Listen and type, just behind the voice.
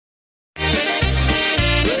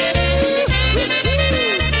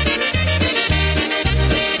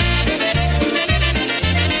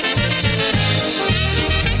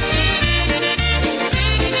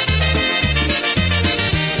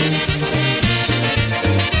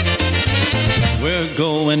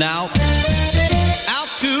going out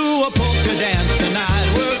to a polka dance tonight.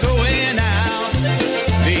 We're going out,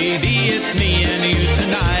 baby, it's me and you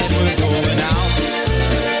tonight. We're going out,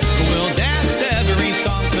 we'll dance to every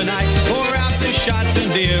song tonight. Pour out the shots and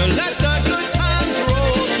beer, let the good times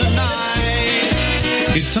roll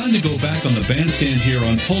tonight. It's time to go back on the bandstand here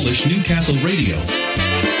on Polish Newcastle Radio.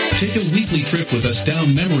 Take a weekly trip with us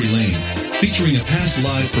down memory lane, featuring a past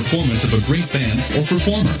live performance of a great band or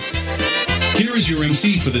performer. Here is your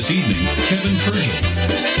MC for this evening, Kevin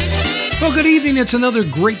Purgel. Well, good evening. It's another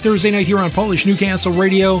great Thursday night here on Polish Newcastle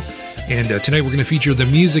Radio. And tonight we're going to feature the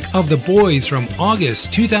music of the Boys from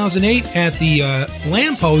August 2008 at the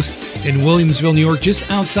Lamppost in Williamsville, New York,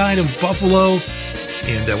 just outside of Buffalo.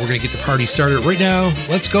 And we're going to get the party started right now.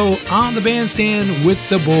 Let's go on the bandstand with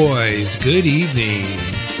the Boys. Good evening.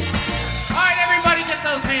 All right, everybody get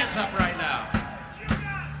those hands up right now.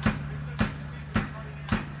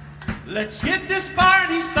 Let's get this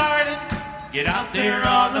party started. Get out there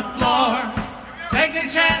on the floor. Take a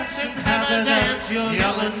chance and have a dance. You'll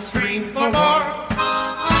yell and scream for more.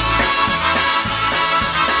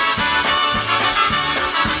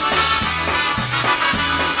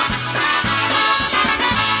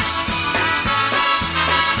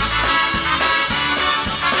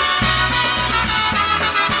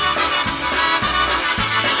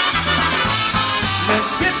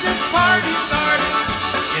 Let's get this party started.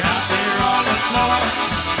 Get out there on the floor.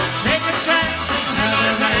 Take a chance and have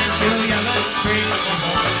a dance. You'll yell and scream for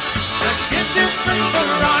more. Let's get this place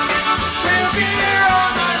rockin'. We'll be here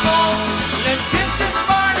all night long. Let's get this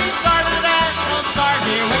party started and we'll start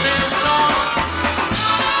here with this song.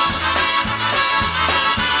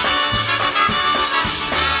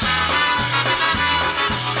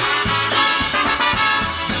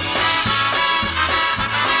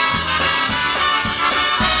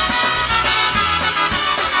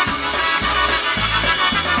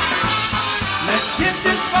 Let's get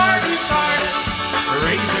this party started.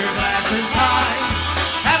 Raise your glasses high.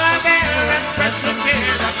 Have a beer and spread some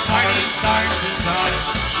cheer. The party starts inside.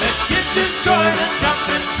 Let's get this joint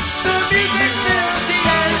jumping. The music fills the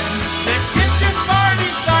air. Let's get this party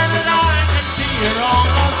started. I can see you're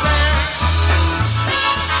almost there.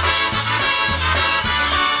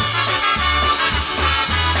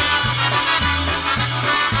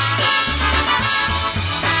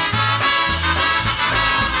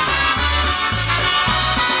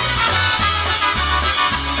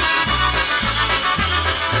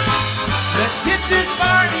 Let's get this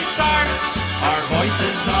party started. Our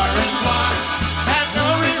voices are as one. Have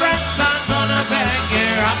no regrets, I'm gonna beg.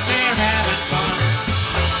 You're out there having fun.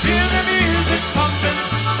 Feel the music pumping,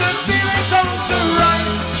 the feeling's oh so right.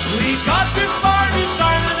 We got this party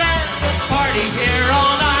started and we'll party here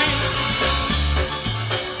all night.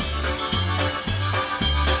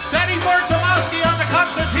 Teddy Bortolowski on the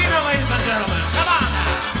concertina, ladies and gentlemen. Come on now.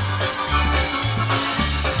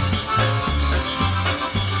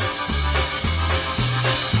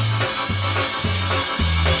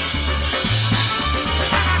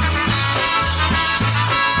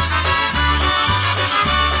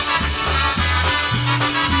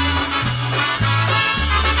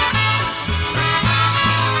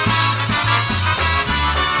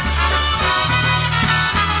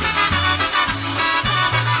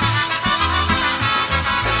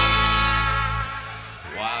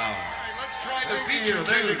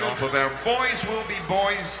 Off of our Boys Will Be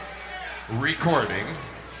Boys recording.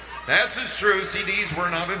 That's as true. CDs were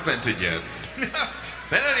not invented yet.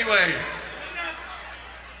 But anyway,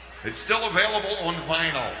 it's still available on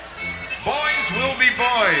vinyl. Boys Will Be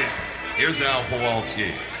Boys. Here's Al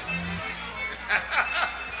Kowalski.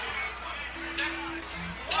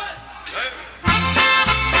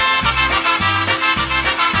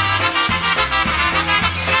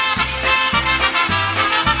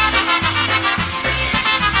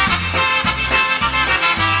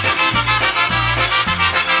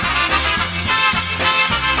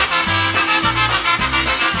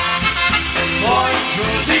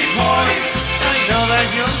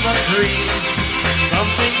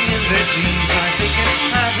 Something in their genes, I think it's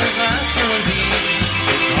habit naturally.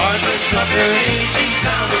 Regardless of their age, deep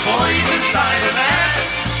down the boys inside of that.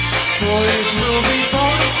 Boys will be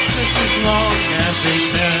boys just as long as they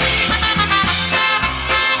can.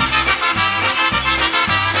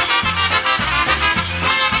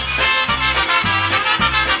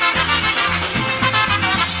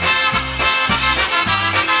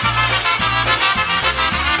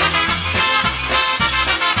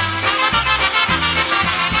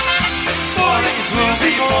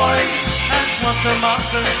 What the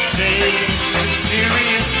mockers say,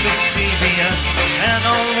 mysterious, mischievous, and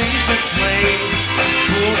always a play.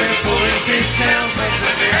 School they're pulling big towns like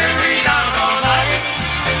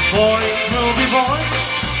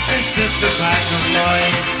just a pack of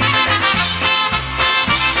boys.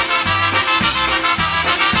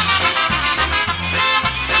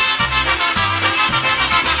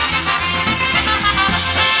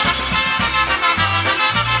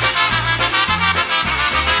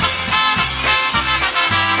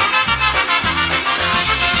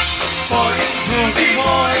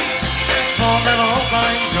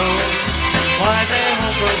 Why they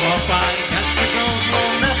won't grow up, I guess the girls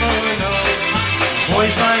will never know.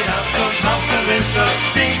 Boys might have some house and list of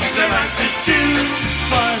things they like to do,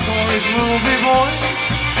 but boys will be boys,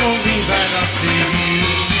 will leave that up to you.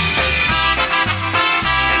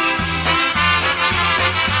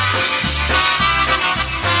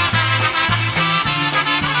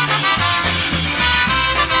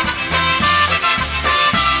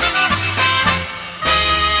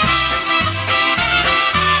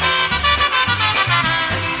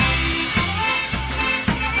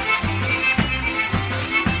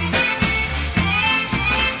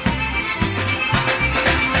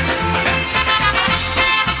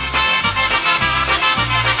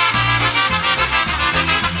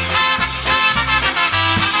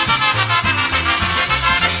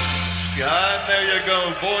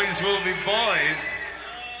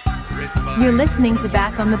 You're listening to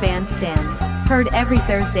Back on the Bandstand, heard every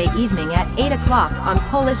Thursday evening at 8 o'clock on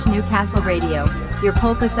Polish Newcastle Radio, your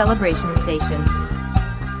polka celebration station.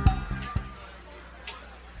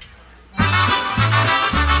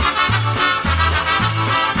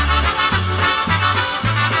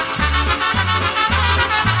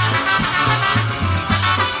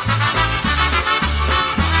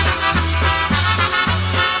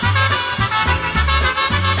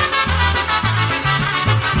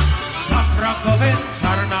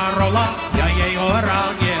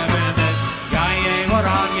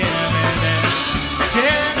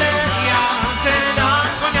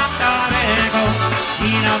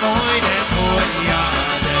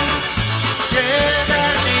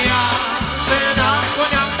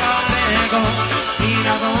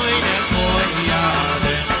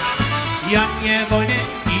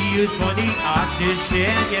 A ty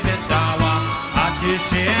się nie wydała, a ty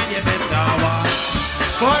się nie wydała.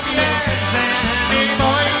 Powiedzę mi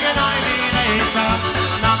moje najmilejsza,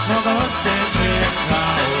 na kogo ty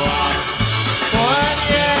czekała.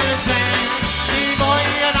 Powiedzę mi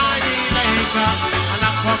moje najmilejsza,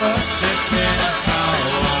 na kogo ty czekała.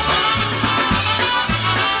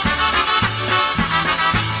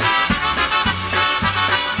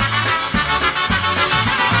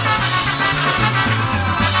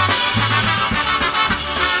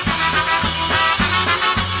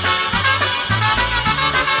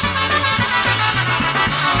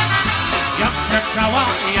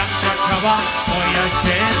 Jak czekała, moja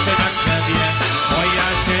święta na ciebie, moja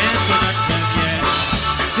święta na ciebie.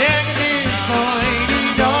 Gdy spojrzy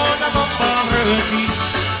do domu powróci,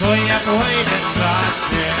 to ja pójdę za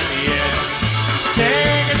ciebie.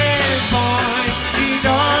 Gdy spojrzy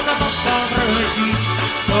do domu powróci,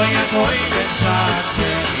 to ja pójdę za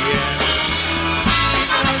ciebie.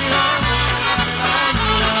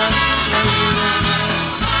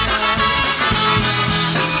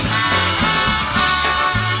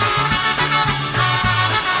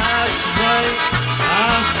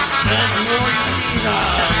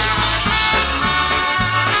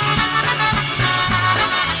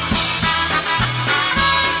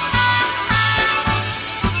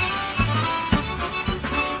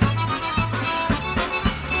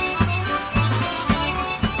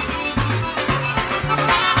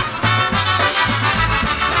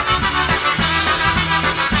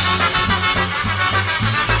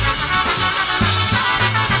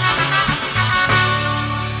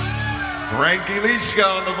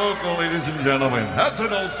 On the vocal, ladies and gentlemen. That's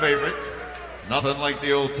an old favorite. Nothing like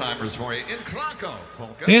the old timers for you in Krakow,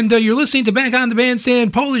 polka. And you're listening to Back on the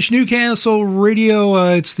Bandstand, Polish Newcastle Radio.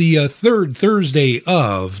 It's the third Thursday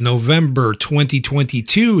of November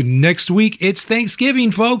 2022. Next week, it's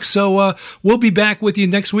Thanksgiving, folks. So we'll be back with you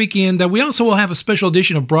next week. And we also will have a special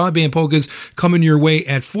edition of Broadband Polkas coming your way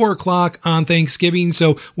at 4 o'clock on Thanksgiving.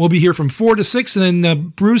 So we'll be here from 4 to 6. And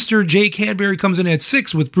then Brewster J. Cadbury comes in at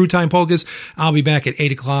 6 with Brewtime Polkas. I'll be back at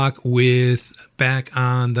 8 o'clock with Back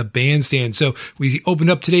on the Bandstand. So we opened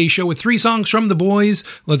up today's show with 3 songs from the boys.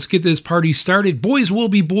 Let's get this party started. Boys Will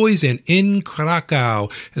Be Boys and In Krakow.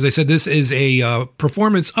 As I said, this is a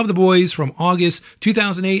performance of the boys from August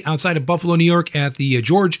 2008 outside of Buffalo, New York at the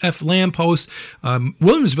George F. Lamppost,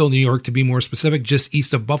 Williamsville, New York to be more specific, just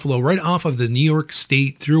east of Buffalo, right off of the New York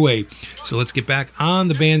State Thruway. So let's get back on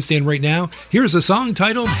the bandstand right now. Here's a song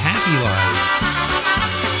titled Happy Life.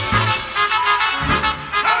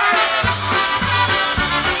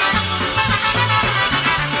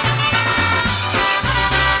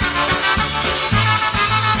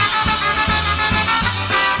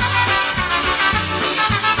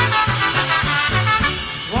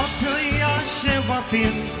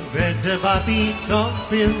 topil, będę bawi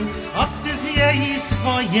topil, odtywnie i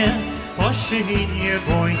swoje, po siebie nie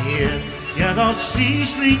boję. Ja do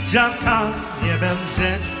ściśli dziadka nie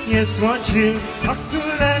będzie nie słodził, o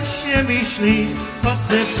które się myśli, to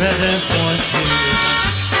ty będę płacił.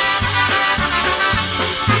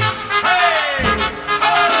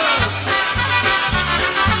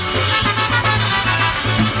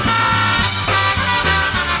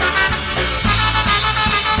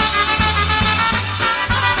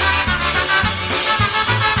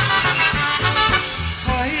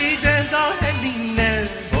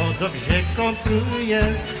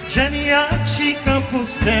 Że mi jak ci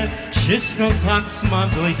kapustę wszystko tak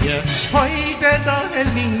smakuje. Pójdę do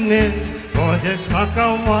Elminy, bo jest taka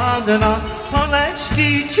ładna,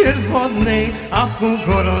 poleczki czerwonej, a w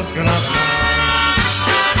kółko rozgrana.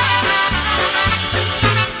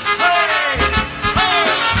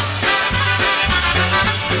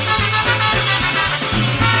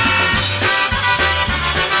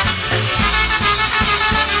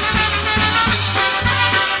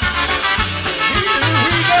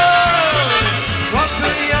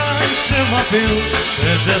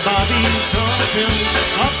 Że bawi topil,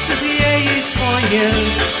 odbije i swoje,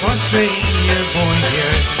 oczy nie boję.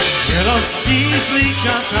 Nie rozciśli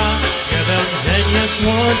kata, nie będzie nie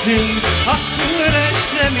słodził, o które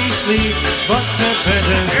się myśli, bo to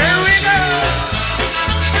będę. Here we go!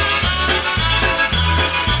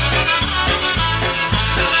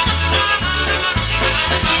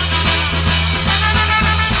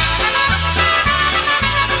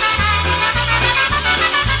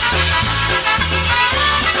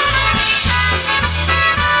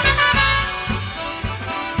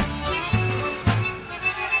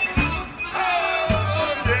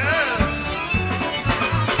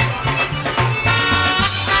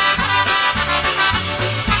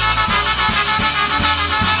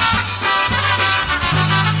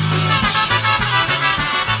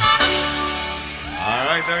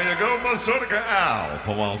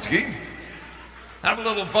 Kowalski. Have a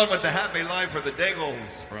little fun with the Happy Life for the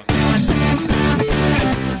Daggles.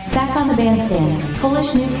 Back on the Bandstand,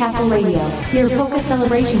 Polish Newcastle Radio, your polka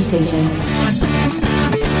celebration station.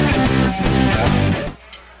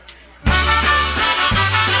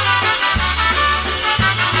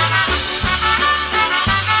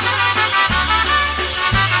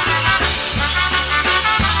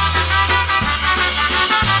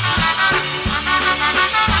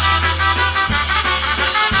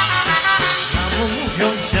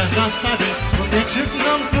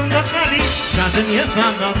 Każdy mnie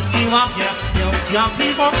za nogi łapie, więc ja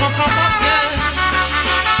piwo kochaję.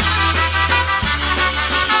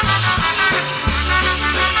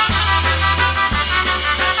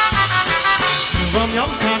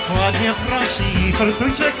 Łomionka kładzie prosi i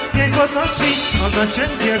fortuńczyk nie podnosi, on na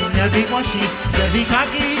wszędzie w niebie głosi, że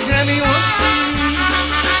witaki idzie miłości.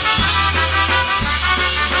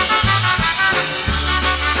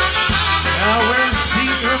 Now where's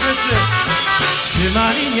Peter Richard? Przy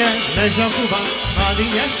Marinie leżał Kuba,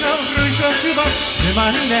 Marinie chciał wrócić odczuwa. Przy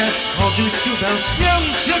Marinie chodził Kubę, ja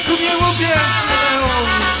się Kubie lubię.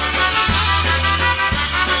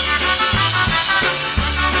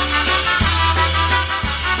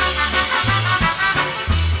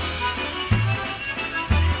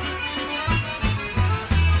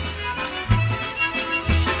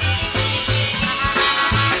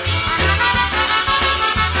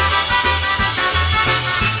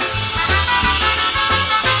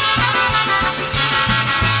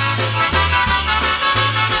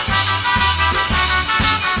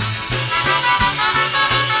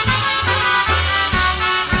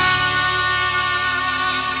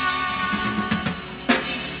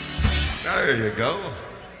 There you go.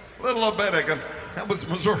 A little bit again. That was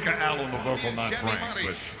Mazurka Al on the vocal, not Frank.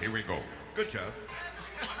 But here we go. Good job.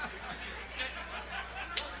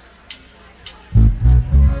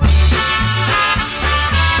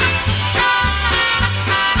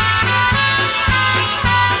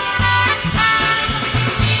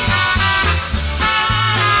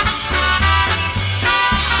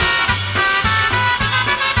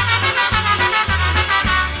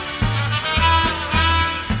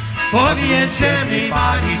 Pomiędzy mi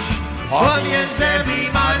Maryś, pomiędzy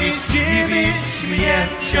mi Maryś, dziwić mnie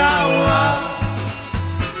chciała.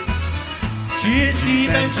 Jeśli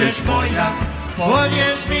będziesz moja,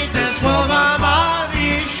 powiedz mi te słowa,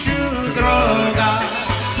 Marysiu droga.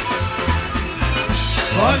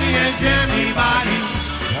 Pomiędzy mi Maryś,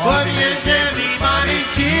 pomiędzy mi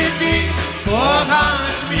Maryś, jeśli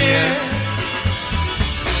kochasz mnie.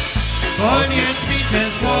 Powiedz mi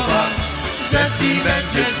te słowa, że ty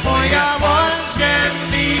będziesz moja, łącznie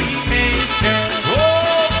mi się.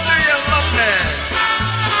 Oh, do you love me?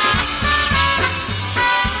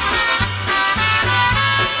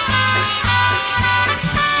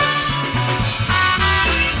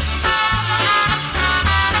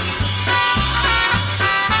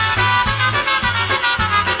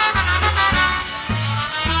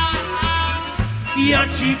 Ja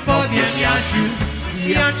ci powiem, Jasiu,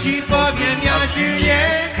 ja ci powiem, Jasiu,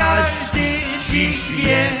 nie każdy dziś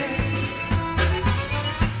wie.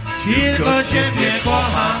 Tylko ciebie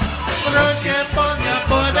kocham, proszę Boga,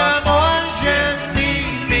 podam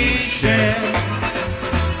ożenimy się.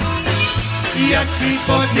 Ja ci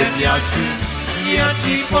powiem, Jasiu, ja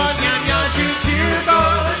ci powiem, Jasiu, tylko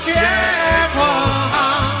cię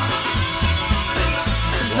kocham.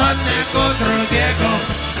 Żadnego drugiego,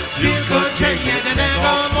 tylko cię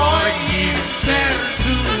jednego w moim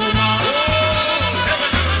sercu mam.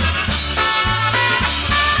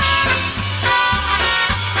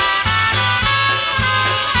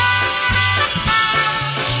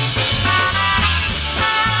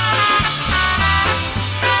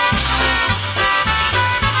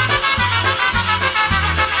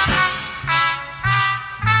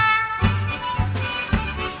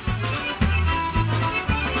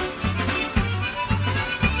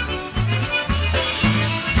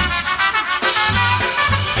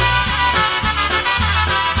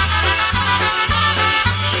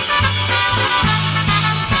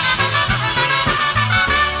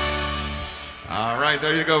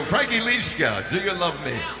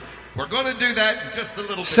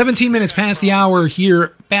 17 minutes past the hour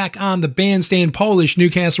here, back on the Bandstand Polish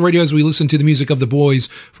Newcastle Radio as we listen to the music of the boys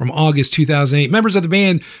from August 2008. Members of the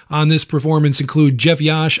band on this performance include Jeff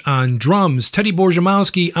Yash on drums, Teddy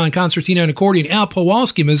Borzymowski on concertina and accordion, Al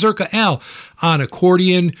Pawalski, Mazurka Al on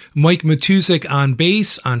accordion, Mike Matusik on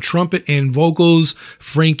bass, on trumpet and vocals,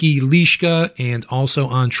 Frankie Lishka, and also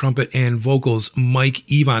on trumpet and vocals, Mike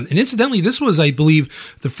Ivan. And incidentally, this was, I believe,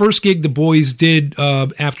 the first gig the boys did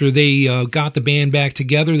after they got the band back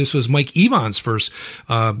together. This was Mike Ivan's first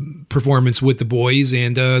performance with the boys,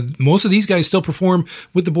 and most of these guys still perform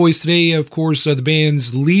with the boys today. Of course, the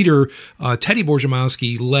band's leader, Teddy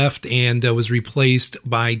Borzymowski, left and was replaced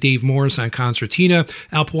by Dave Morris on concertina.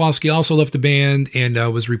 Al Pawalski also left the band and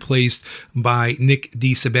was replaced by Nick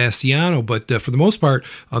DiSebastiano. But for the most part,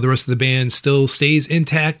 the rest of the band still stays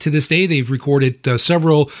intact to this day. They've recorded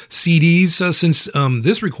several CDs since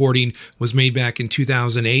this recording was made back in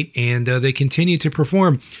 2008, and they continue to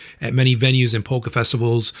perform at many venues and polka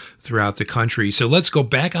festivals throughout the country. So let's go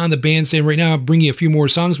back on the bandstand right now. I'll bring you a few more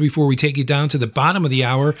songs before we take you down to the bottom of the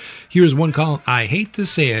hour. Here's one called I Hate to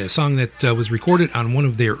Say It, a song that was recorded on one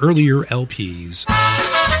of their earlier LPs.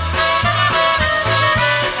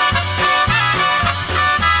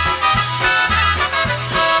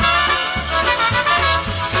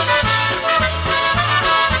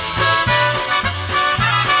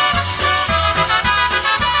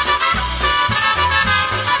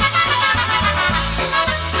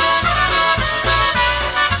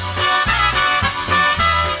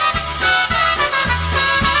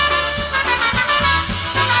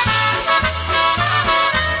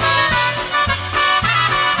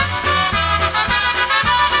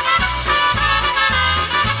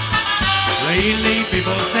 Lately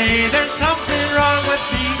people say there's something wrong with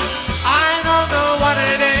me. I don't know what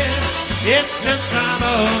it is, it's just come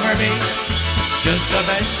over me. Just the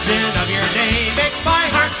mention of your name makes my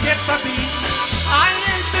heart skip a beat. I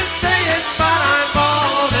hate to say it, but I'm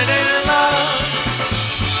falling in love.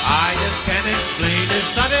 I just can't explain this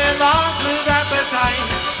sudden loss of appetite.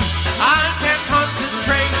 I can't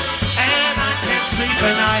concentrate and I can't sleep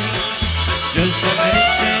at night. Just the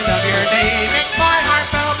mention of your name makes my heart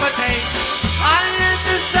palpitate. I hate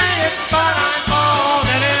to say it, but I'm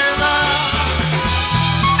falling in love.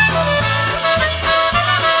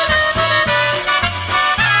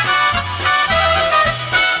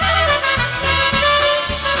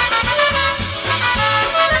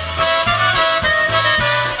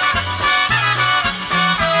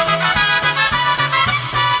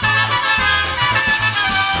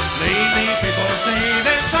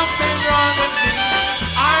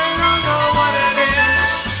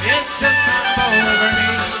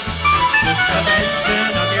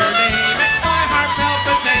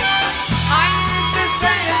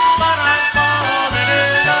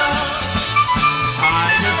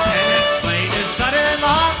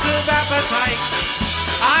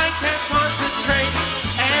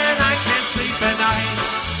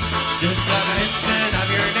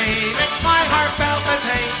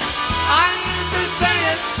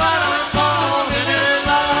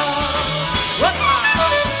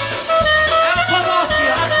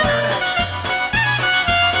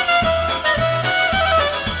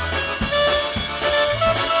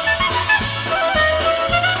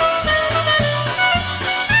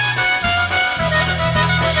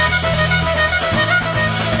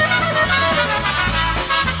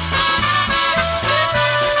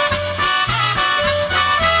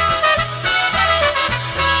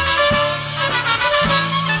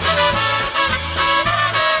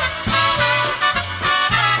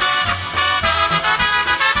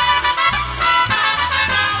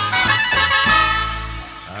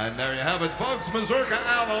 there you have it, folks. Mazurka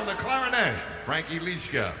Al on the clarinet. Frankie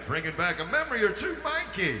Lischka bringing back a memory or two,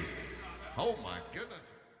 Mikey. Oh, my goodness.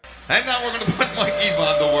 And now we're going to put Mike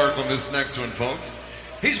Yvonne to work on this next one, folks.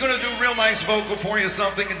 He's going to do real nice vocal for you,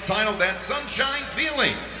 something entitled That Sunshine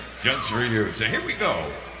Feeling, just for you. So here we go.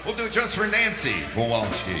 We'll do it just for Nancy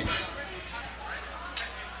Kowalski.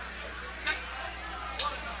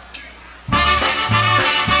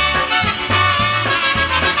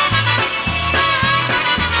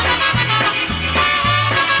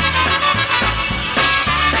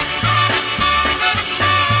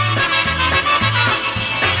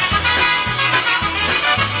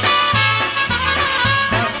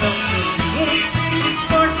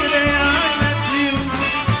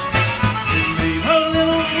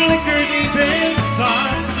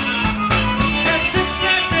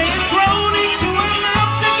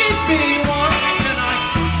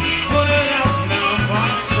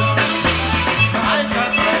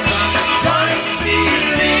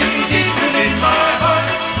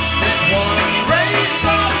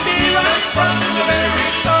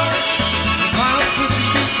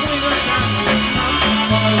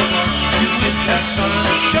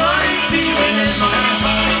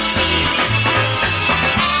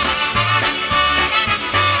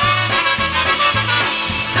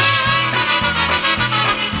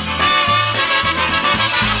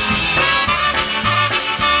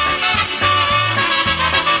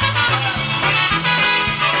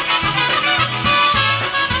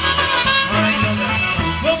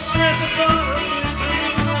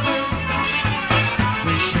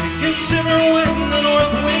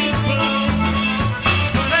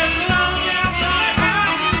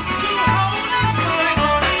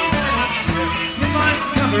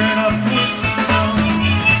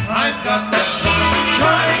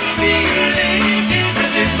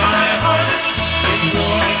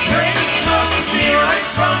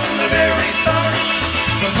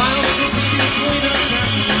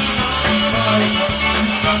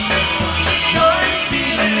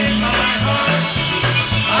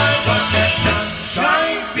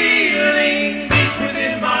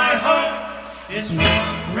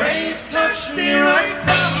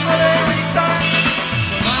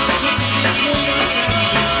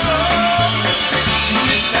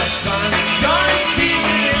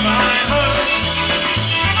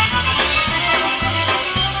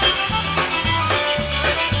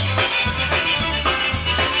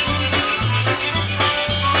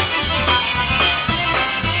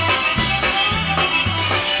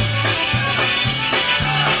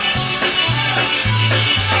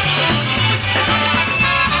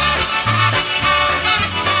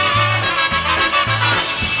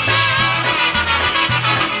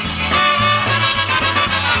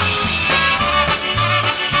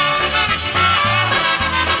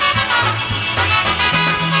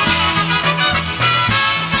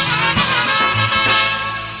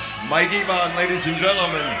 Ladies and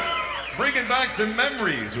gentlemen, bringing back some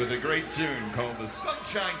memories with a great tune called the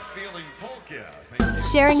Sunshine Feeling Polka.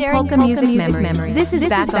 Sharing polka music memories. This is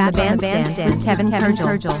Back on the Bandstand with Kevin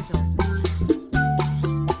Kurgel.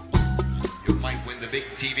 You might win the big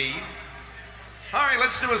TV. All right,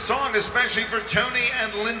 let's do a song especially for Tony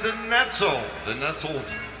and Linda Netzel. The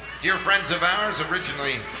Netzels, dear friends of ours,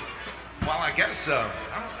 originally, well, I guess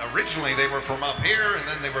originally they were from up here, and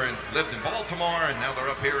then they lived in Baltimore, and now they're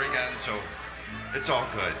up here again, so it's all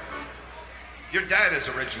good. Your dad is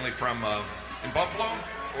originally from in Buffalo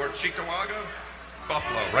or Cheektowaga?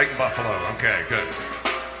 Buffalo, right in Buffalo. Okay, good.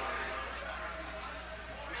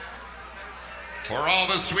 For all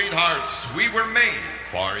the sweethearts, we were made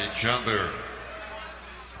for each other.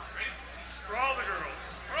 For all the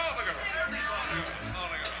girls. For all the girls. All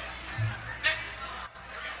the girls.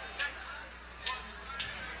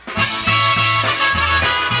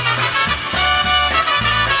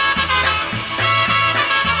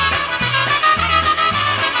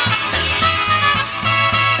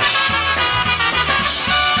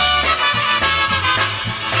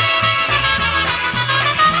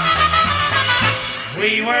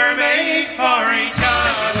 We were made for each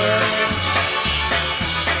other.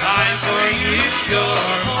 I'm for you, you're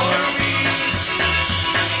for me.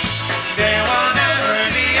 There will never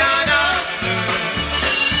be another.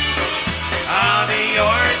 I'll be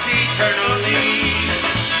yours eternally.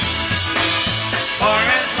 For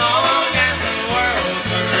as long as the world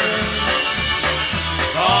turns,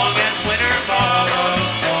 long as winter follows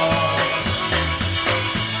fall,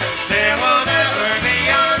 there will never be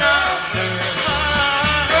another.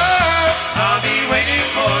 I'll be waiting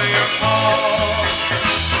for your call.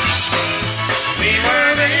 We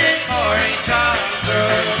were made for each other.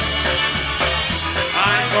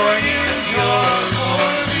 I'm for you, you're for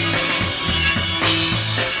me.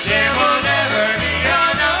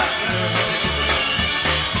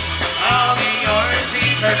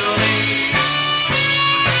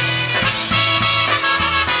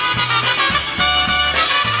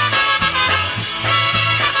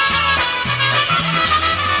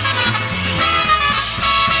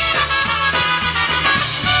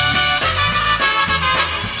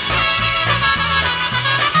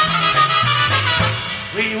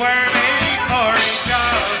 We were made for each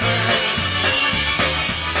other.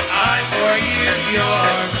 I for you,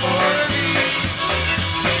 you're for me.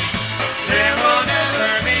 There will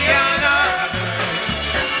never be another.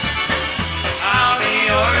 I'll be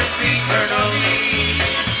yours eternally.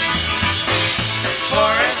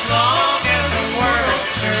 For as long as the world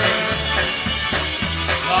turns,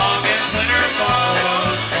 long as winter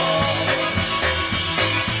follows fall,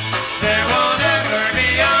 there will never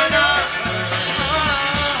be another.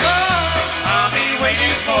 I'll be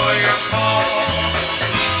waiting for your call.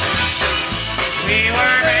 We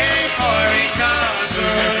were made for each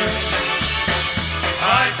other.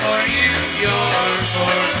 I for you, you're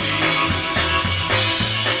for me.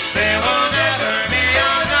 There will never be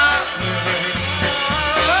another.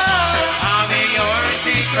 I'll be yours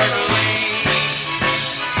eternally.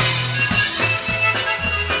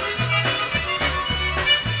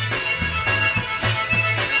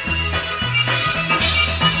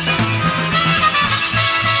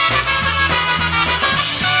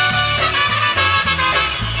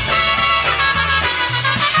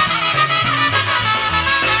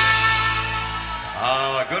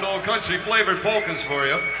 Good old country flavored polkas for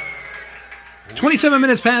you. 27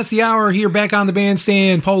 minutes past the hour here back on the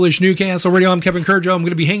Bandstand, Polish Newcastle Radio. I'm Kevin Kurjo. I'm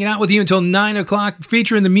going to be hanging out with you until 9 o'clock,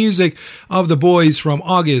 featuring the music of the boys from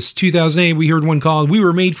August 2008. We heard one called We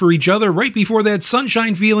Were Made for Each Other. Right before that,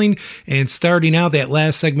 Sunshine Feeling. And starting out that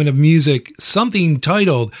last segment of music, something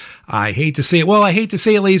titled, I hate to say it. Well, I hate to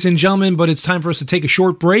say it, ladies and gentlemen, but it's time for us to take a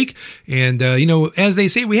short break. And, as they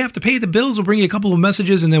say, we have to pay the bills. We'll bring you a couple of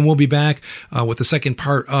messages, and then we'll be back with the second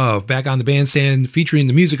part of Back on the Bandstand, featuring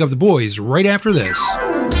the music of the boys right after this.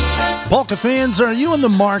 Polka fans, are you in the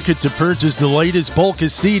market to purchase the latest polka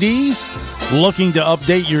CDs? Looking to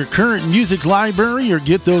update your current music library or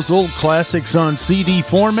get those old classics on CD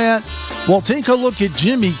format? Well, take a look at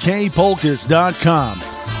JimmyKPolkas.com.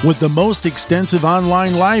 With the most extensive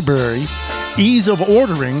online library, ease of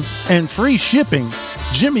ordering, and free shipping,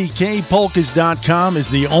 JimmyKPolkas.com is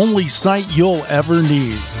the only site you'll ever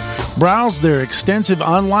need. Browse their extensive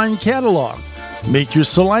online catalog. Make your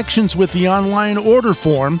selections with the online order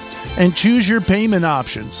form and choose your payment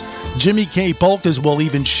options. Jimmy K Polkas will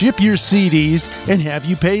even ship your CDs and have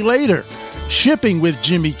you pay later. Shipping with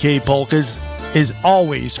Jimmy K Polkas is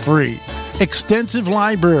always free. Extensive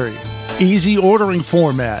library, easy ordering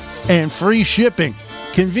format, and free shipping.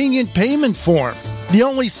 Convenient payment form. The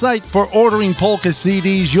only site for ordering polka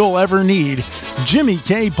CDs you'll ever need.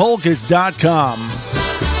 JimmyKPolkas.com.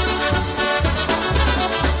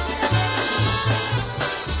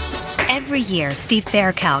 Every year, Steve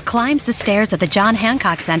Faircal climbs the stairs of the John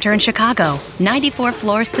Hancock Center in Chicago, 94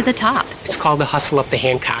 floors to the top. It's called the Hustle Up the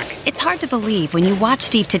Hancock. It's hard to believe when you watch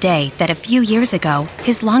Steve today that a few years ago,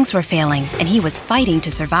 his lungs were failing and he was fighting to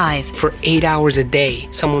survive. For 8 hours a day,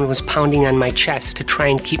 someone was pounding on my chest to try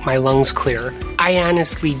and keep my lungs clear. I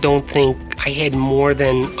honestly don't think I had more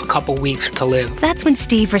than a couple weeks to live. That's when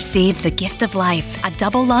Steve received the gift of life, a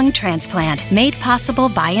double lung transplant made possible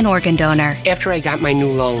by an organ donor. After I got my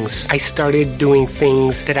new lungs, I started doing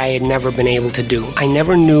things that I had never been able to do. I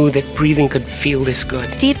never knew that breathing could feel this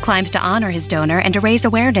good. Steve climbs to honor his donor and to raise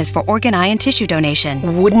awareness for organ, eye, and tissue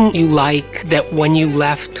donation. Wouldn't you like that when you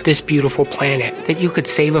left this beautiful planet, that you could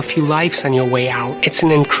save a few lives on your way out? It's an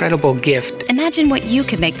incredible gift. Imagine what you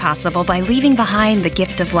could make possible by leaving behind the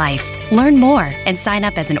gift of life. Learn more and sign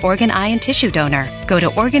up as an organ, eye, and tissue donor. Go to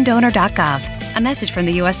organdonor.gov. A message from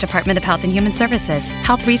the U.S. Department of Health and Human Services,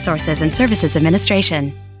 Health Resources and Services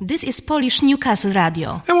Administration. This is Polish Newcastle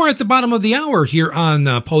Radio. And we're at the bottom of the hour here on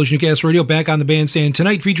Polish Newcastle Radio, back on the Bandstand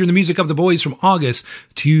tonight, featuring the music of the boys from August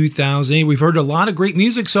 2008. We've heard a lot of great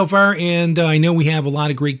music so far, and I know we have a lot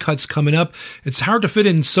of great cuts coming up. It's hard to fit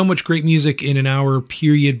in so much great music in an hour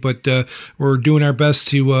period, but we're doing our best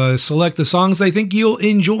to select the songs I think you'll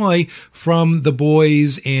enjoy from the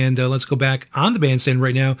boys. And let's go back on the Bandstand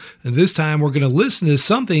right now. And this time we're going to listen to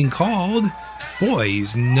something called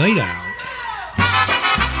Boys Night Out.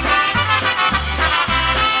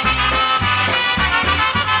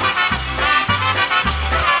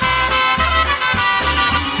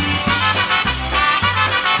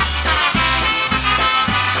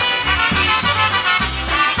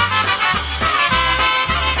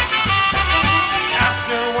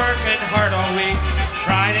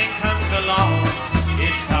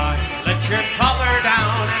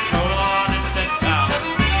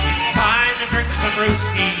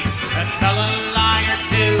 And tell a lie or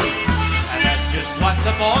two, and that's just what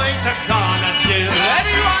the boys are gonna do.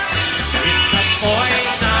 Everyone, it's the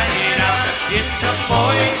boys' night out. It's the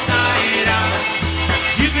boys' night out.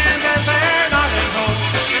 You can bet they're not at home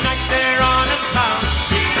tonight. They're on a town.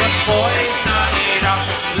 It's the boys' night out.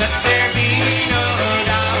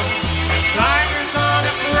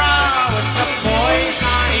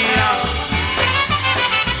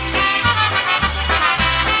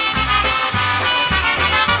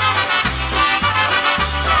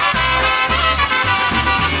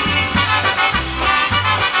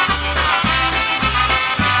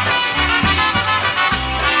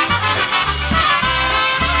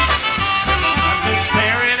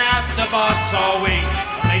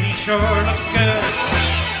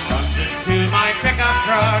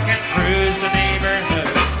 cruise the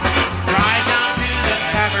neighborhood. Drive down to the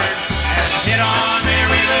tavern and hit on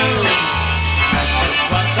Mary Lou. That's just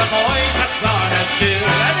what the boys have got us do.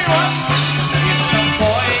 Everyone, it's the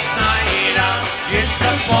boys' night out. It's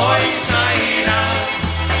the boys' night out.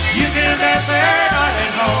 You can bet they're not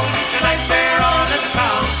at home tonight. They're on the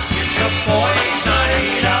town. It's the boys'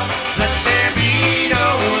 night out. Let there be no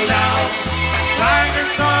doubt.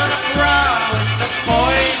 Tigers on the prowl. It's the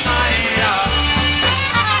boys' night out.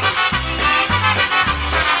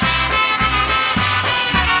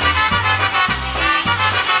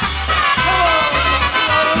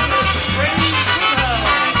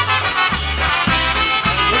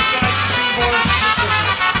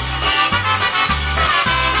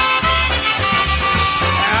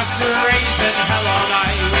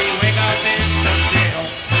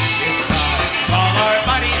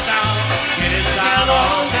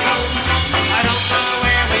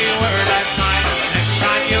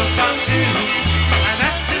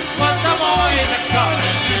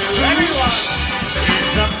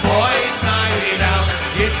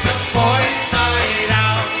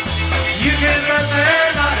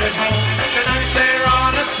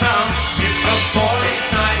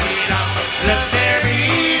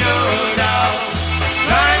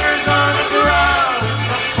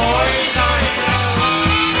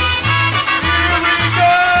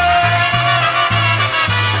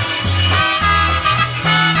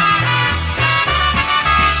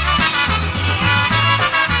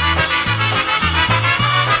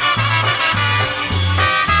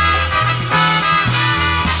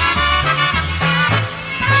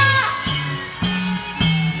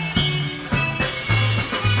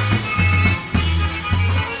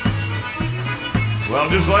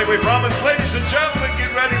 Just like we promised, ladies and gentlemen,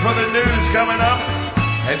 get ready for the news coming up.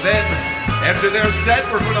 And then, after their set,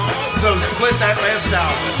 we're going to also split that last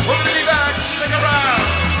hour. We're going to be back. Stick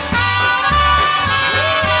around.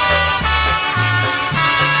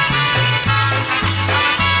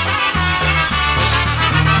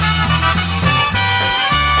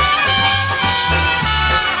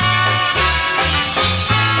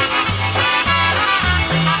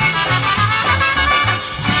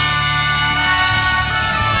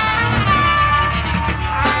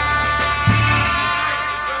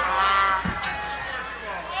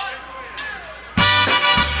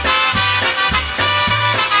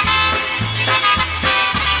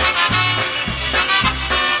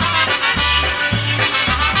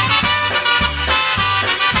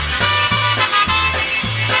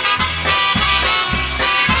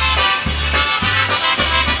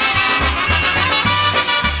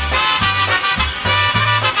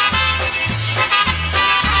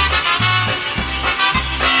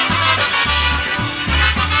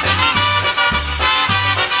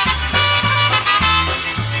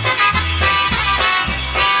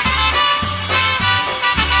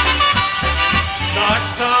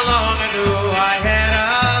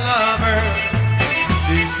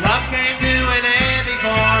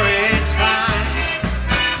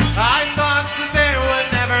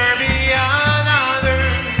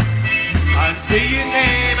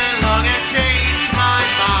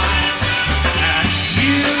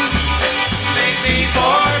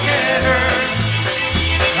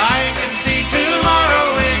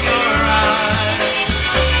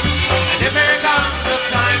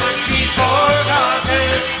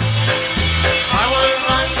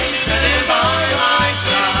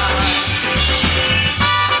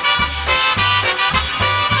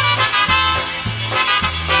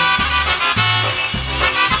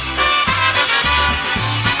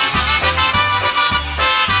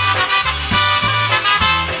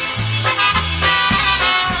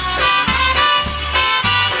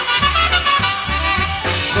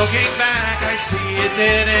 Looking back, I see it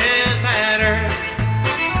didn't matter.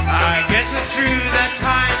 I guess it's true that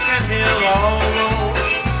time can heal all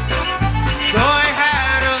wounds. Though I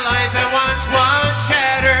had a life that once was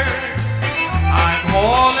shattered, I'm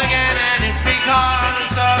whole again, and it's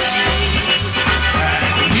because of you.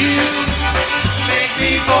 And you make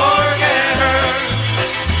me forget her.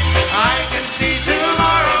 I can see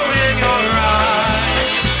tomorrow in your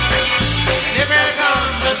eyes. And if there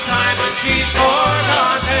comes a time when she's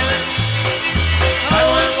forgotten, I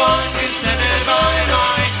would want you standing by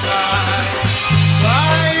my side.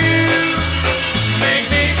 But you make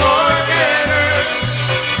me forget her.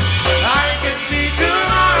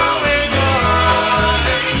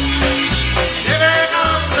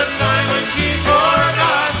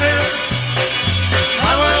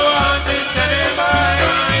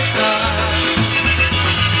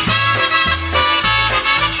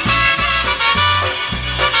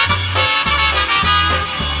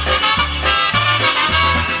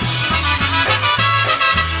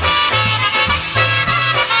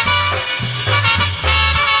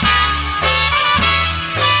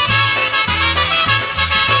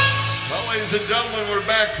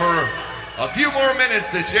 A few more minutes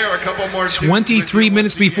to share a couple more. 23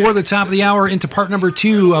 minutes before the top of the hour into part number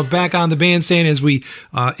 2 of Back on the Bandstand as we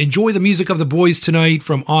enjoy the music of the boys tonight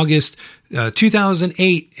from August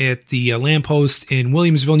 2008 at the Lamppost in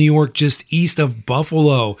Williamsville, New York, just east of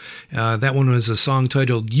Buffalo. That one was a song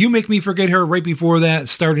titled You Make Me Forget Her. Right before that,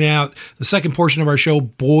 starting out the second portion of our show,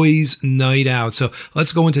 Boys Night Out. So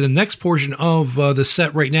let's go into the next portion of the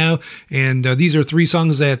set right now. And these are 3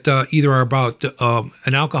 songs that either are about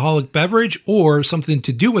an alcoholic beverage or something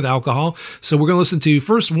to do with alcohol. So we're going to listen to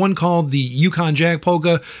first one called the Yukon Jack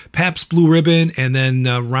Polka, Pabst Blue Ribbon, and then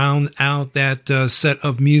round out that set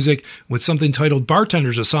of music with something titled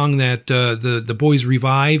Bartenders, a song that the boys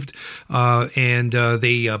revived, and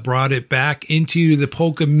they brought it back into the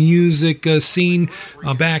polka music scene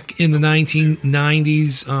back in the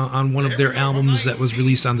 1990s on one of their albums that was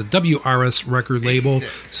released on the WRS record label.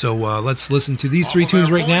 So let's listen to these 3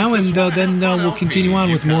 tunes right now, and then we'll continue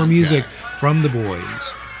on with more music from the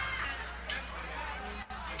boys.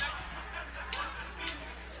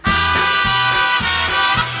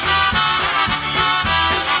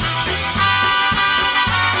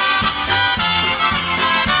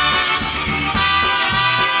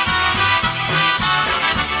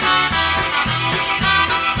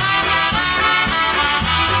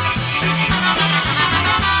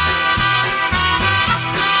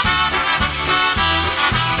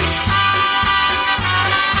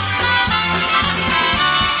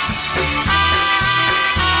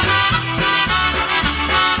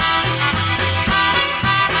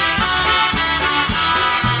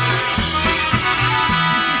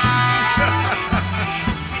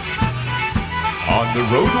 The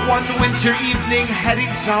road one winter evening heading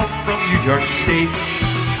south from New York State.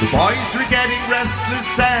 The boys were getting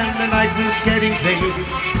restless and the night was getting late.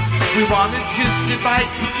 We wanted just to bite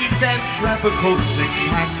to eat and grab a cold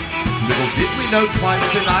six-pack. Little did we know twice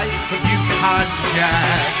the night of Yukon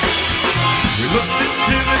Jack. We looked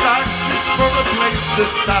into the darkness for a place to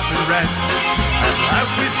stop and rest. And as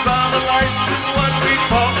we saw the lights in what we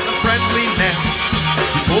called a friendly nest,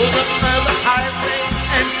 we pulled up to the highway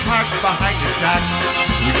and parked behind a shack.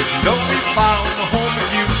 We didn't know we found the home of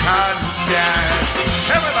Yukon Jack.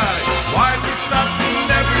 Everybody, why we stopped, we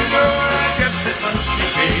never know. I guess it must be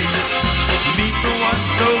fate to meet the one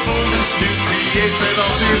so bold as to create that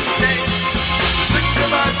older state. 6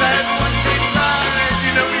 of us had one big night,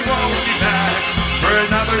 you know we won't be back for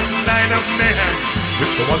another night of mayhem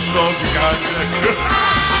with the one dog Yukon Jack.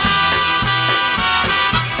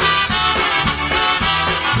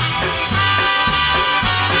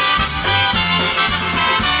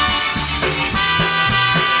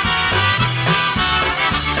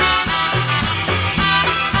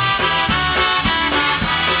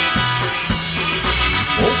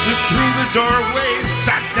 Through the doorway,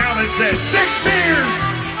 sat down and said, 6 beers!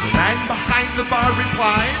 The man behind the bar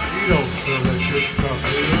replied, "We don't fill that good stuff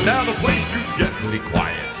here." Now the place grew deathly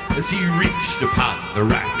quiet as he reached upon the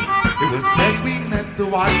rack. It was then we met the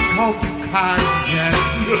one called Yukon Jack.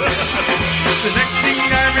 The next thing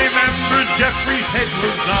I remember, Jeffrey's head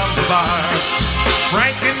was on the bar.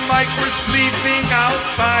 Frank and Mike were sleeping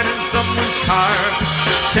outside in someone's car.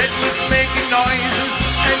 Ted was making noises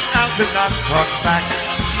and Al could not talk back.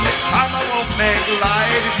 Next time I won't make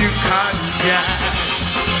light of Yukon Jack.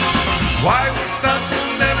 Why we stopped,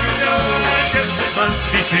 we'll never know. I guess it must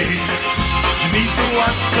be fate to meet the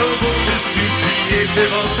one so bold as to create an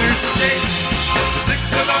altered state. The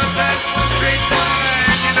 6 of us had one great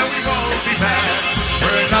night. You know we won't be back for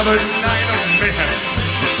another night of mayhem.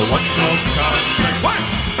 The one called Yukon Jack. What?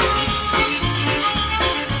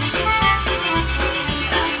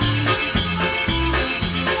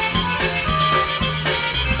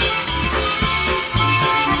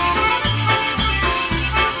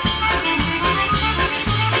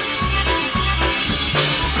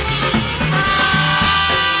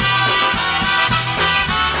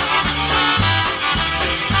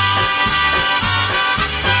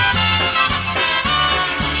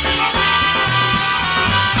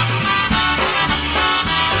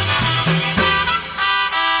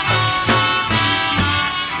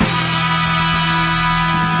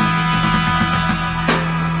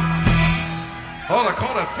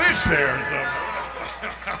 There, so.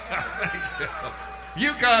 Thank you.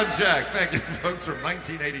 Yukon Jack, thank you, folks, from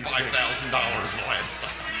 1986. $5,000 last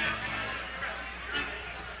time.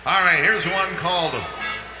 All right, here's one called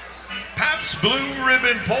Pabst Blue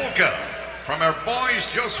Ribbon Polka from our Boys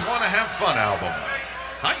Just Wanna Have Fun album,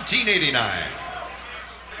 1989.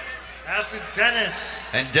 How's the Dennis?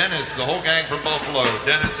 And Dennis, the whole gang from Buffalo.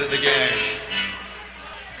 Dennis and the gang.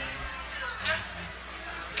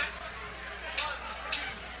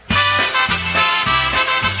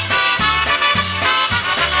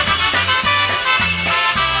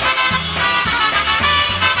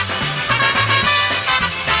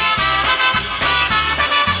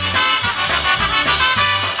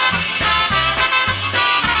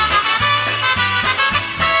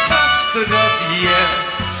 zdrowie,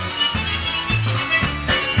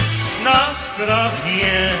 na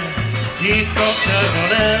zdrowie i to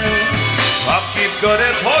czerwone. Łapki w górę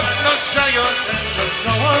podnoszają,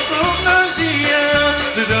 wesoło trudno żyje.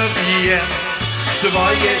 Zdrowie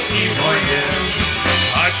swoje i moje.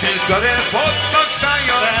 Łapki w górę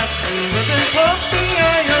podnoszają,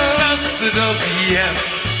 popijają. Zdrowie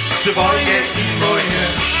swoje i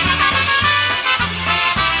moje.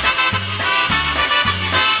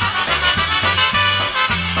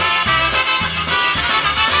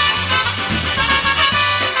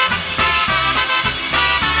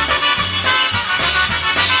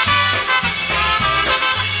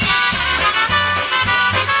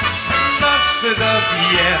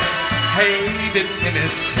 Zdrowie, hejdy in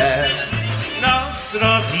his head. Na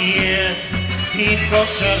zdrowie i to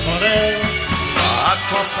czerwone. A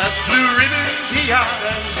to has blue ribbon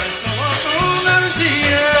pijarem. Wesoło trudno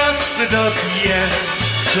żyje. Na zdrowie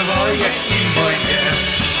swoje i moje.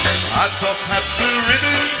 A to has blue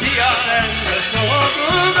ribbon pijarem. Wesoło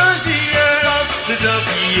trudno żyje. Na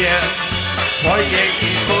zdrowie swoje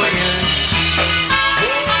i moje.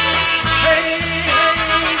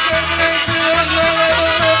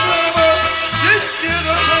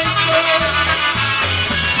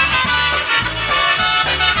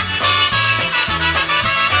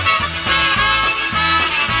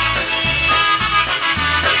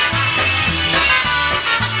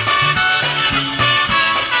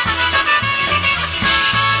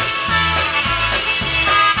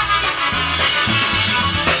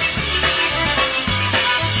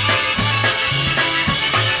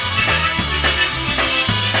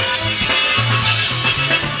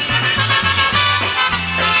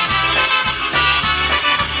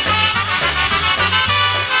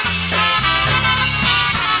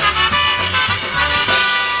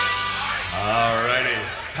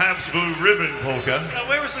 Blue ribbon polka. Now,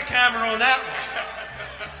 where was the camera on that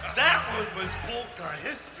one? That one was polka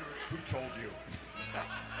history. Who told you?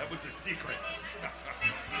 That was a secret.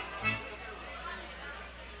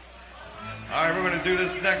 All right, we're going to do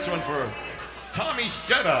this next one for Tommy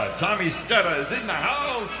Stetta. Tommy Stetta is in the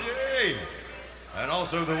house. Yay! And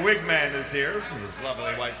also the wig man is here. His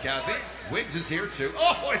lovely wife, Kathy. Wiggs is here, too.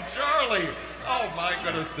 Oh, and Charlie. Oh, my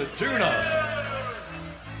goodness, the tuna.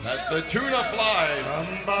 That's the tuna fly.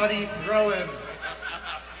 Somebody throw him.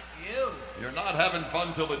 You're not having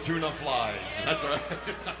fun till the tuna flies. That's right.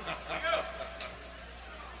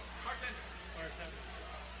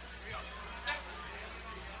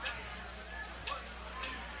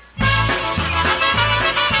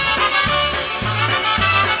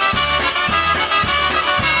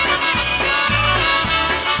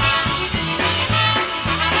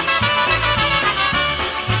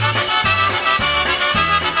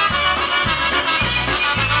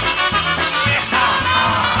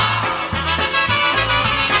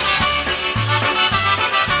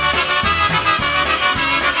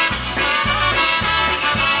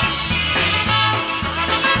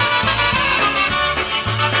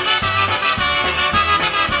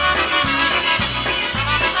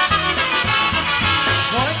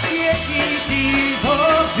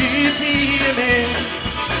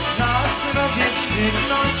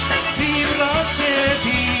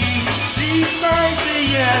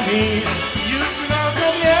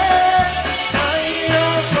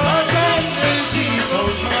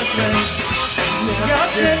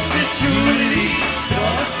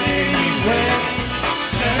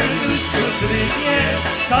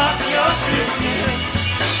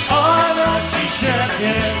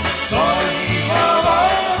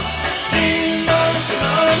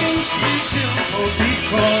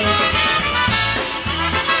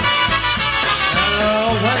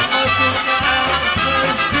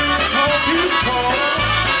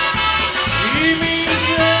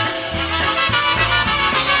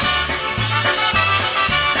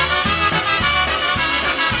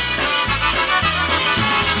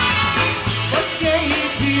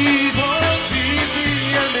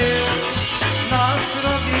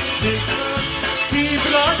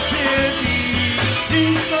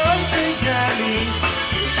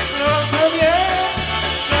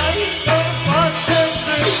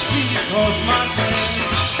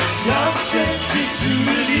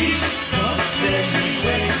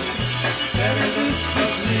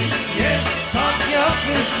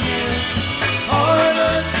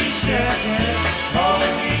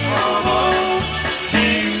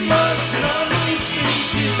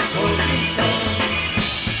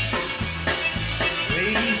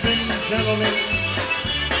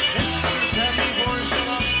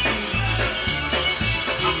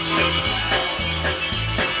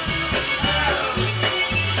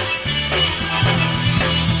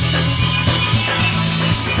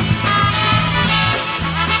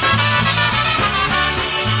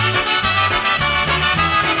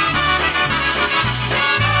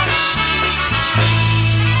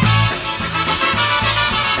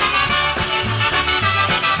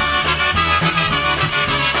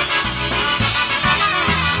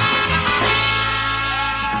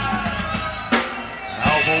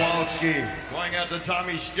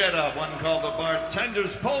 Tommy Stetta, one called the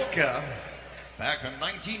Bartender's Polka, back in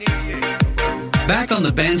 1988. Back on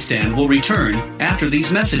the Bandstand will return after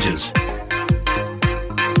these messages.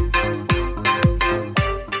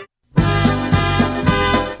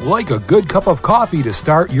 Like a good cup of coffee to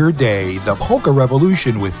start your day, the Polka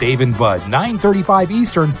Revolution with Dave and Bud, 9:35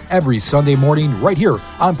 Eastern, every Sunday morning right here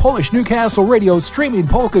on Polish Newcastle Radio, streaming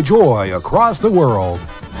Polka Joy across the world.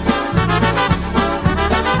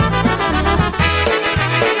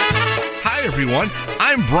 Hi everyone,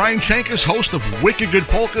 I'm Brian Chankus, host of Wicked Good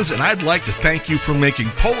Polkas, and I'd like to thank you for making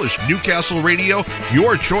Polish Newcastle Radio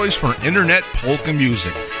your choice for internet polka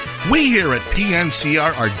music. We here at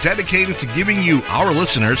PNCR are dedicated to giving you, our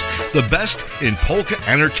listeners, the best in polka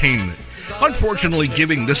entertainment. Unfortunately,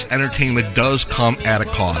 giving this entertainment does come at a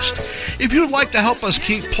cost. If you'd like to help us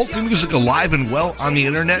keep polka music alive and well on the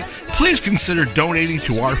internet, please consider donating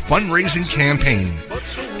to our fundraising campaign.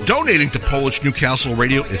 Donating to Polish Newcastle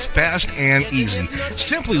Radio is fast and easy.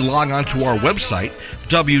 Simply log on to our website,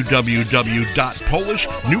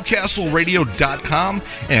 www.polishnewcastleradio.com,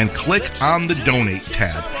 and click on the Donate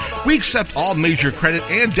tab. We accept all major credit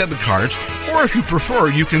and debit cards, or if you prefer,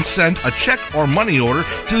 you can send a check or money order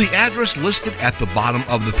to the address listed at the bottom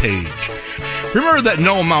of the page. Remember that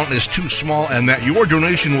no amount is too small and that your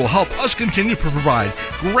donation will help us continue to provide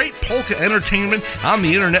great polka entertainment on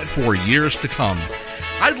the internet for years to come.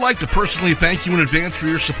 I'd like to personally thank you in advance for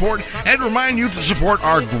your support and remind you to support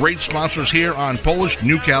our great sponsors here on Polish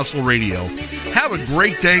Newcastle Radio. Have a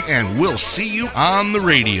great day, and we'll see you on the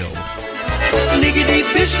radio.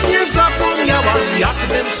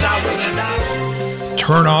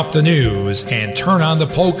 Turn off the news and turn on the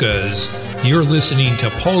polkas. You're listening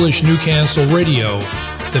to Polish Newcastle Radio.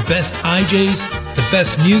 The best IJs, the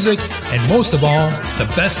best music, and most of all, the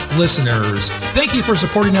best listeners. Thank you for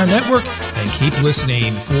supporting our network, and keep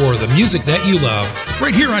listening for the music that you love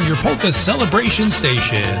right here on your Polka Celebration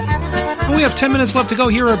Station. And we have 10 minutes left to go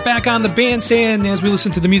here back on the Bandstand as we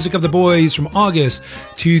listen to the music of the boys from August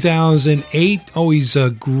 2008. Always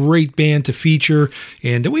a great band to feature,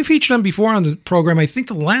 and we featured them before on the program. I think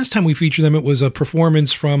the last time we featured them, it was a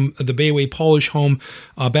performance from the Bayway Polish home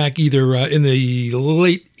back either in the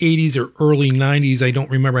late 80s or early 90s. I don't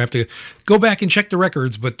remember. I have to go back and check the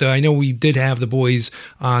records, but I know we did have the boys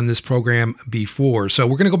on this program before. So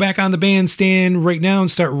we're going to go back on the Bandstand right now and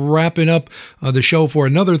start wrapping up the show for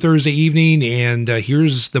another Thursday evening. And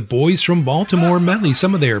here's the boys from Baltimore medley,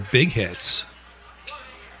 some of their big hits.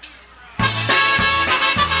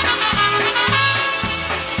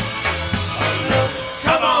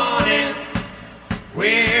 Come on in,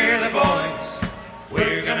 we're the boys.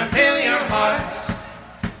 We're gonna fill your hearts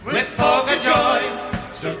with polka joy.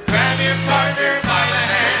 So grab your partner by the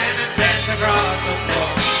hand and dance across the floor.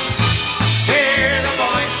 We're the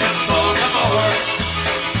boys from Baltimore.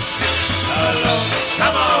 Hello,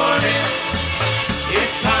 come on in.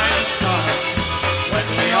 It's time to start. When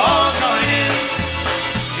we all join in,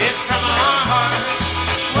 it's from our hearts.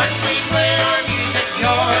 When we play our music,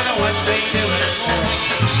 you're the ones we do it for.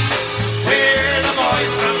 We're the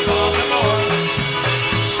boys from Baltimore.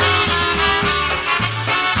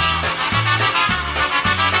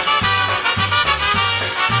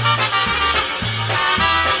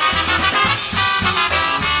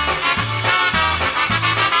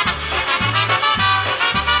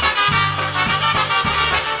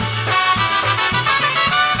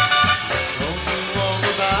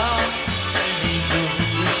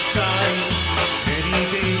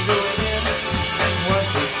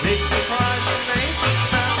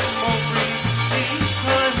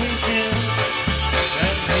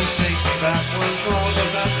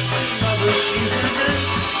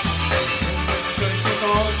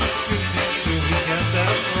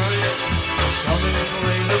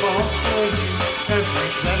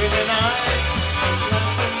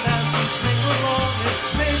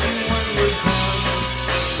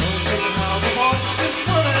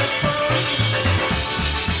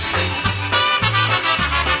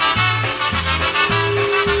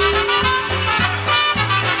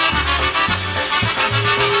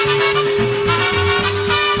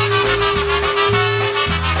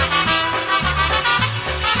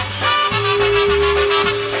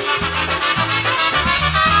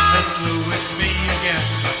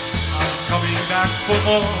 For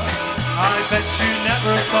more, I bet you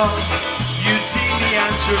never thought you'd see me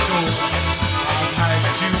at your door. I've had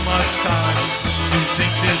too much time to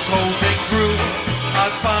think this whole thing through. I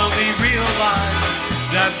finally realized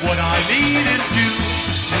that what I need is you.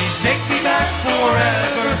 Please take me back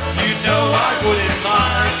forever, you know I wouldn't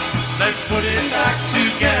mind. Let's put it back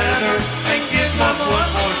together and give love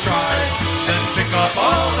one more try. Then pick up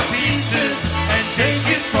all the pieces and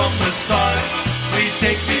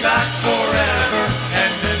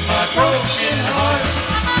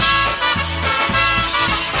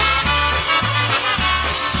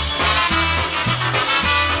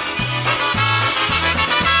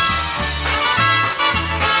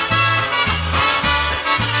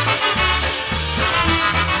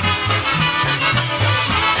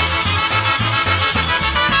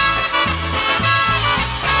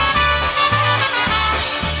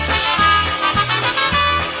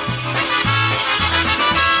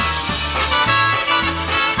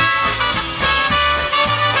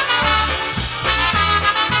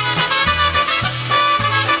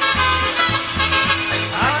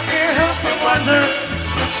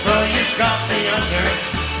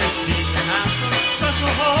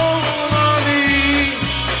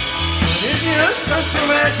to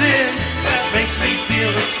imagine that makes me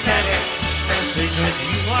feel ecstatic. And think of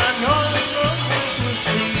you on your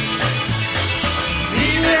hopelessly.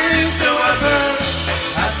 Neither is no other.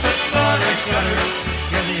 At the thought I shudder.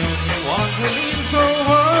 You're the only one who means so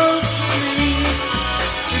much to me.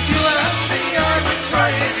 If you ask me, I would try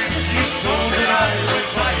it. If you sold it, I would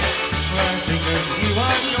buy it. When I think of you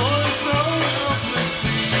on your so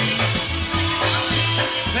hopelessly.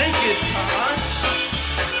 Make it, Todd.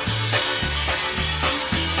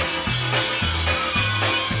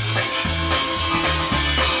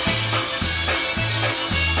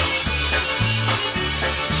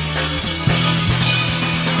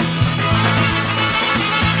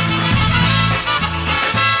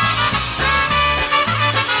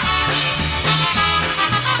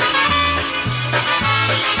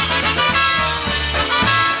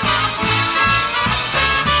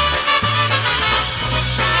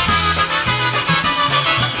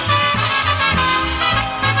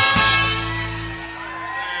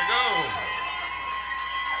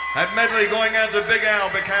 That medley going out to Big Al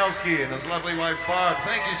Bukowski and his lovely wife Barb.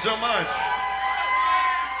 Thank you so much.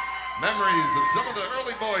 Memories of some of the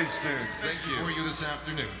early boys' tunes. Thank you. For you this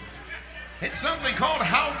afternoon. It's something called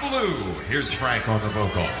How Blue. Here's Frank on the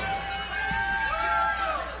vocal.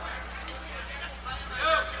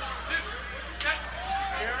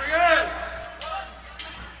 Here we go.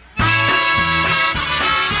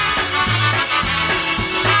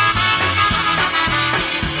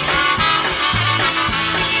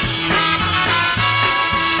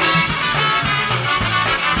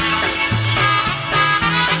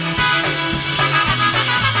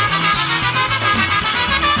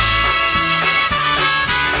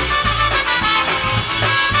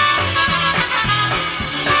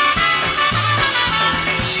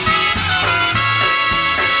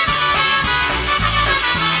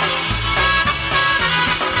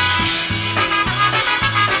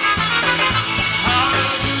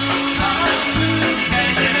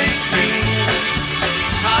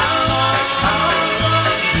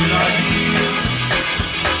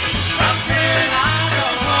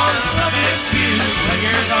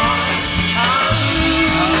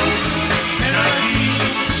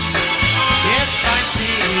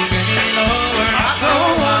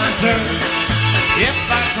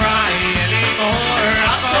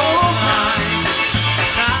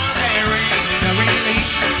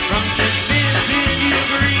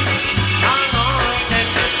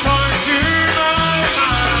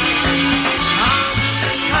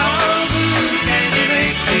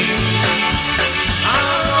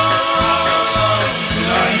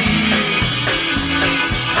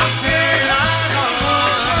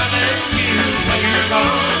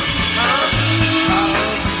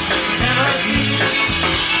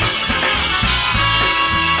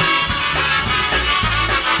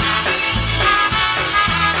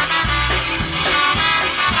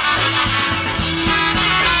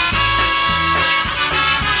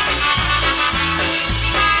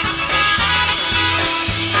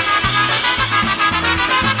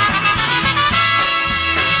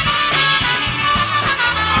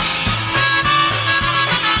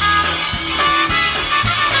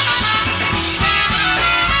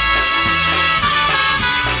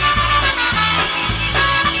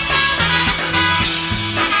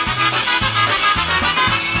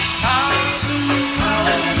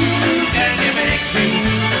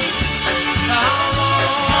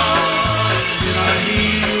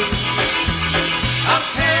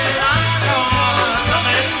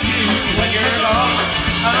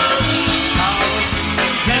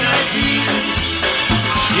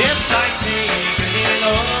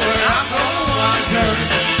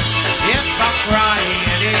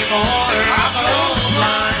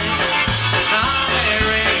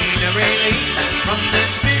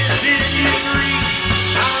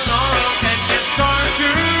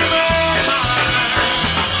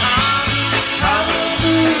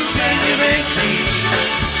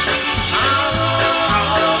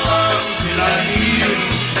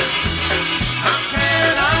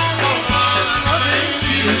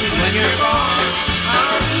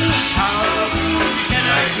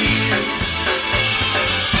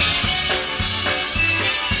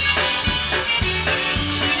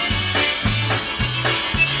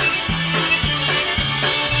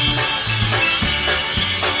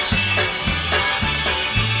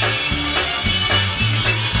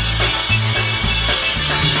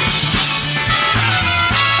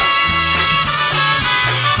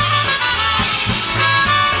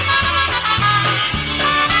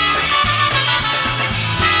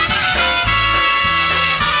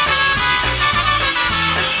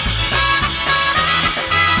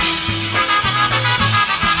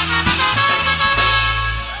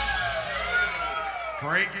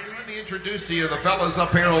 introduce to you the fellas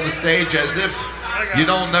up here on the stage as if you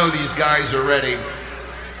don't know these guys already.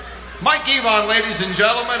 Mike Evon, ladies and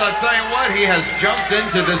gentlemen, I tell you what, he has jumped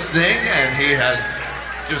into this thing and he has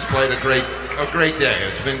just played a great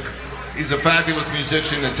day. He's a fabulous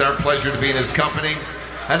musician. It's our pleasure to be in his company.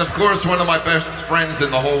 And of course, one of my best friends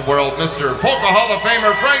in the whole world, Mr. Polka Hall of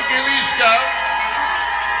Famer Frankie Liszka.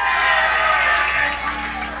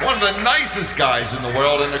 One of the nicest guys in the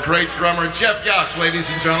world and a great drummer, Jeff Yash, ladies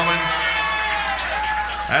and gentlemen.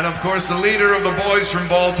 And of course, the leader of the boys from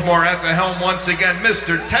Baltimore at the helm once again,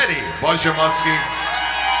 Mr. Teddy Buzhamusky.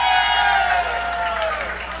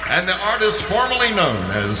 And the artist formerly known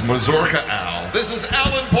as Mazurka Al. This is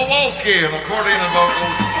Alan Powalski on accordion and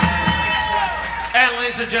vocals. And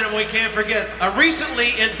ladies and gentlemen, we can't forget a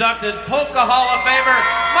recently inducted Polka Hall of Famer,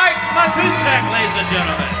 Mike Matusek, ladies and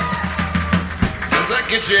gentlemen. Does that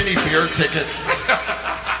get you any beer tickets?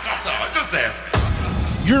 No, I'm just asking.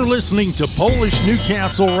 You're listening to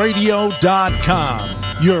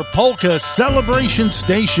PolishNewcastleRadio.com, your polka celebration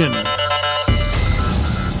station.